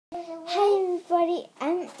Hi everybody,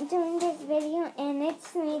 I'm doing this video and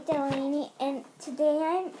it's me, Delaney, and today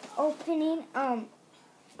I'm opening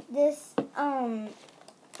this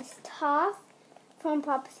stuff from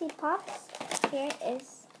Popsy Pops. Here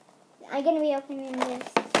is, I'm gonna be opening this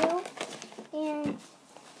too, and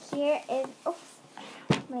here is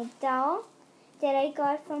my doll that I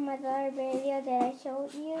got from another video that I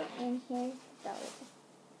showed you, and here's the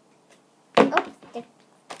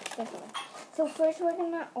doll. So first we're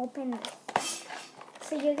gonna open this.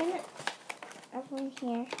 So you're gonna open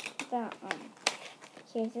here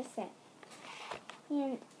here's the set.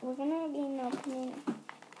 And we're gonna be opening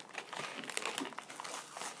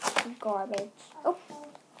garbage. Oh,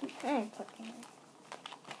 I'm talking.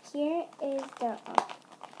 Here is the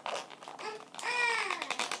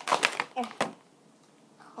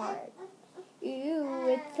card. Ew,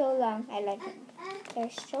 it's so long. I like them.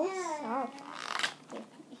 They're so soft.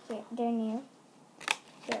 Here, they're new.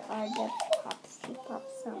 Here are the Popsy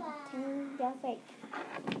Pops something just like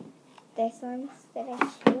this ones that I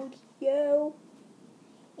showed you.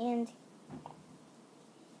 And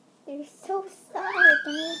they're so soft. I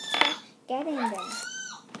can't stop getting them.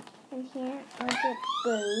 And here are the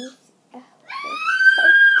bows. Oh, they're so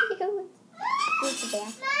cute. Here's the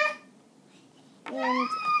back. And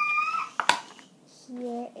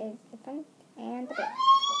here is the front and the back.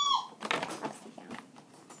 Upside down.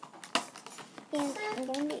 And I'm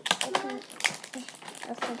going to be opening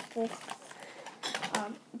this.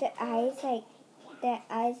 The eyes that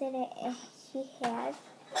he has.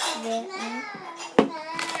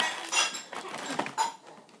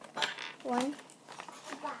 One.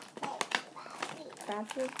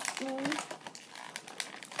 That's his name.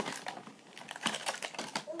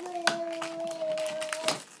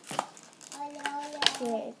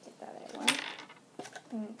 Here is the other one.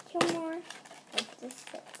 And two more. Like this.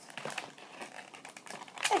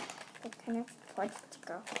 They're kind of towards to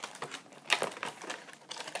go.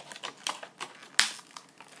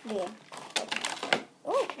 There.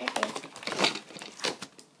 Oh, okay.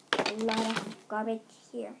 A lot of garbage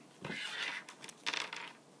here.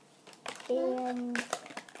 And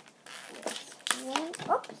this one.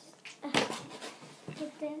 Oops.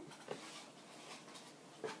 Put them.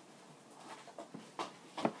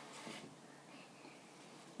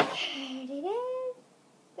 Here it is.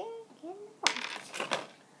 Back in the box.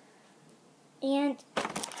 And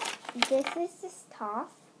this is the stuff.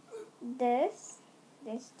 This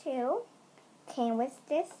too came with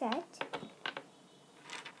this set.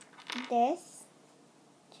 This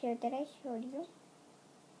chair that I showed you.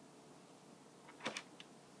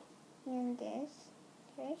 And this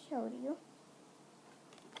that I showed you.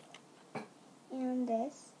 And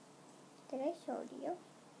this that I showed you.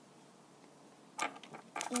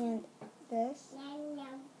 And this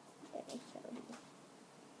that I showed you.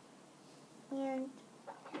 And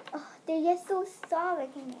they're just so soft. I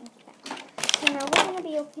can't make that. So now we're gonna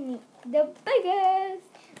be opening the biggest.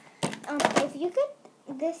 If you get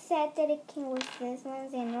the set that it came with this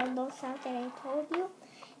ones and all those sets that I told you,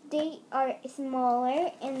 they are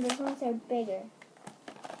smaller and these ones are bigger.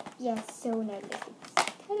 Yes, so now this is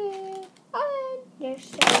ta-da! They're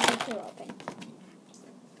so easy to open.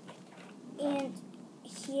 And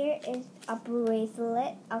here is a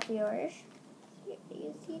bracelet of yours. Do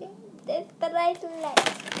you see that? This bracelet.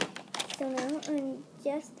 So now I'm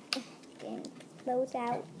just getting those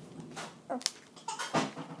out. Oh.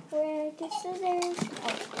 Where are the scissors?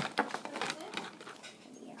 Oh.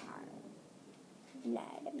 They are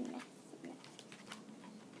blood mess.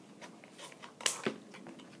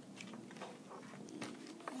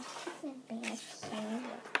 This is a bad scissors.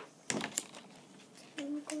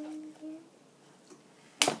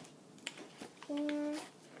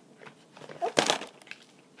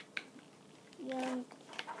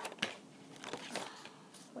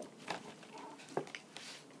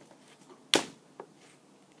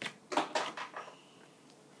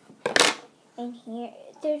 And here,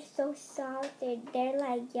 they're so soft. They're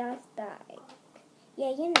like just like,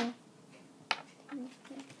 yeah, you know.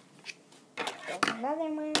 There's another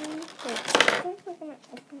one. So I think we're gonna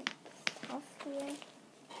open stuff here.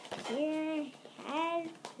 Here has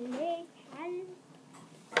okay.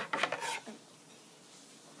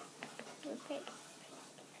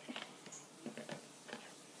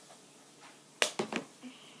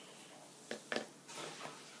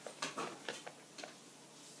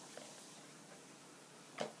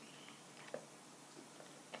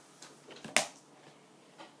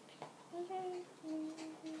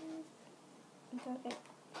 Okay.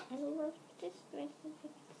 I love this recipe.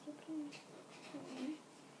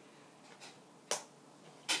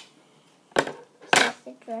 Here's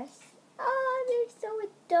the dress. Oh, they're so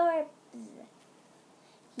Slurps.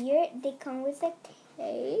 Here they come with a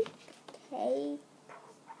cake.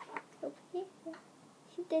 Over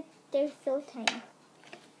here. They're so tiny.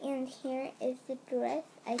 And here is the dress.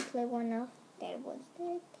 I clip one off. That was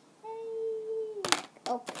the cake.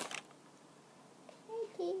 Oh.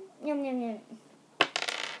 Cake. Yum, yum, yum.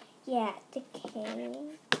 Yeah, the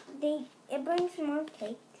cake. It brings more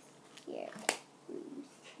cakes. Here.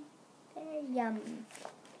 They're yum.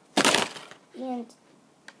 And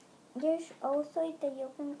there's also that you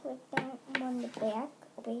can click down on the back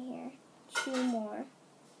over here. 2 more.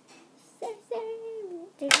 This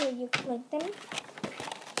is where you click them.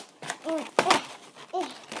 And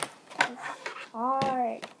it's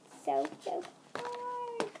hard. So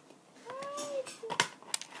hard.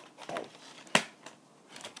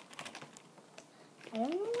 I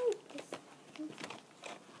don't know what this is.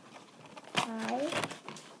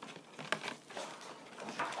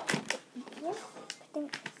 Yes, I think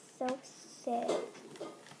it's so sad.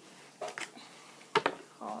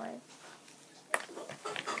 Hard.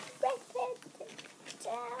 Break it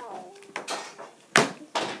down.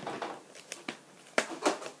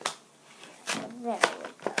 There we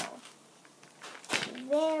go.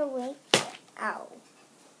 There we go.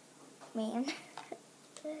 Man.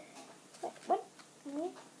 What?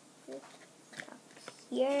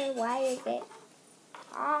 Here, why is it?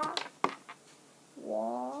 Why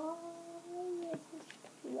is it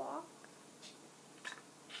walk?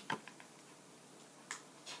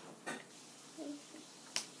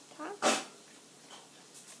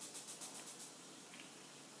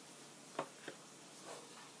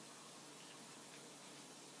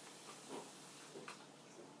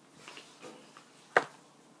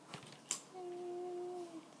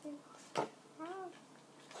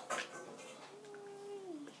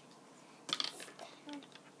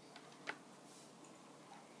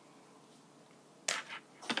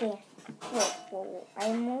 There. Whoa. I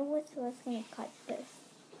almost was going to cut this.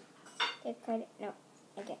 They cut it. No.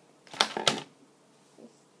 Again.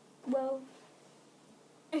 Whoa.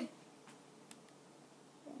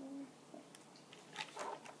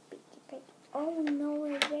 Oh no, I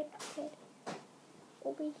ripped it.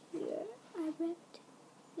 Over here. I ripped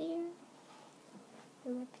there. I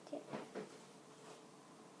ripped it.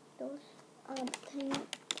 Those tiny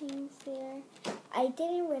things there. I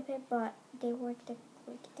didn't rip it, but they were the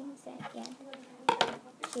quick things at the end.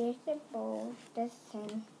 Here's the bowl, the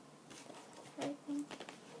same. I think.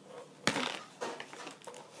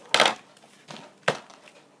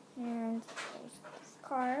 And there's the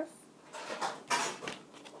scarf.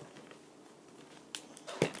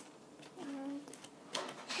 And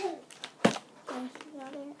there's the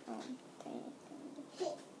other tiny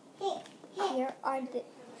thing. Here are the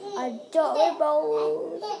adorable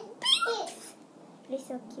beaks. They're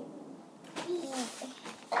so cute.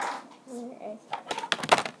 And where is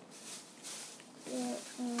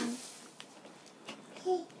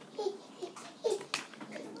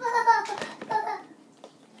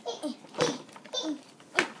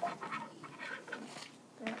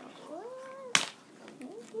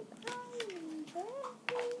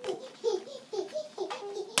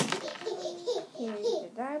here's the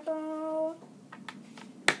Bible.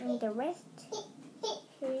 And the rest.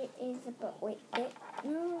 Here is a book. Wait,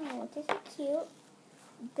 no, this is cute.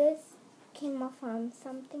 This came off from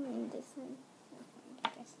something in this one.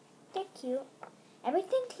 They're cute.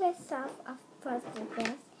 Everything clips off first the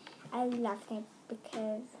best. I love it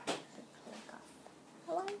because it's off. I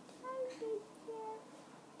want to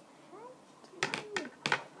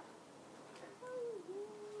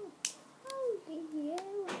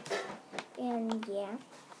and yeah,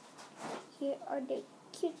 here are the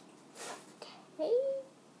cute cakes.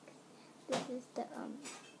 This is the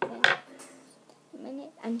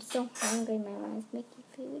minute. I'm so hungry. My mom's making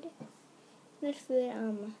food. Not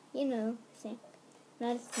food. You know, snack.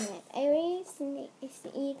 Not a snack. I already used to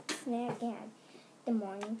eat snack in the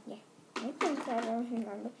morning. Yeah, I think I don't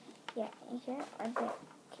remember. Yeah, and here are the.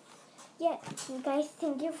 Yeah, you guys,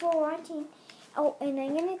 thank you for watching. Oh, and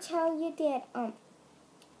I'm gonna tell you that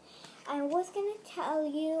I was gonna tell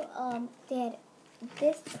you that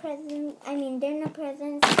this present, I mean they're not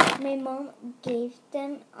presents, my mom gave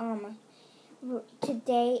them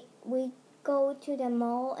today. We go to the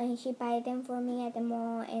mall and she buy them for me at the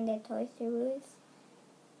mall and the Toy Story.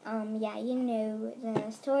 Yeah, you know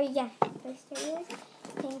the story. Yeah, Toy Story.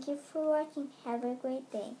 Thank you for watching. Have a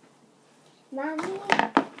great day. Mommy.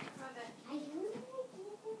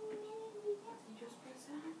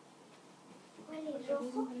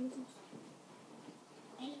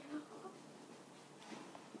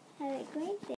 Have a great day.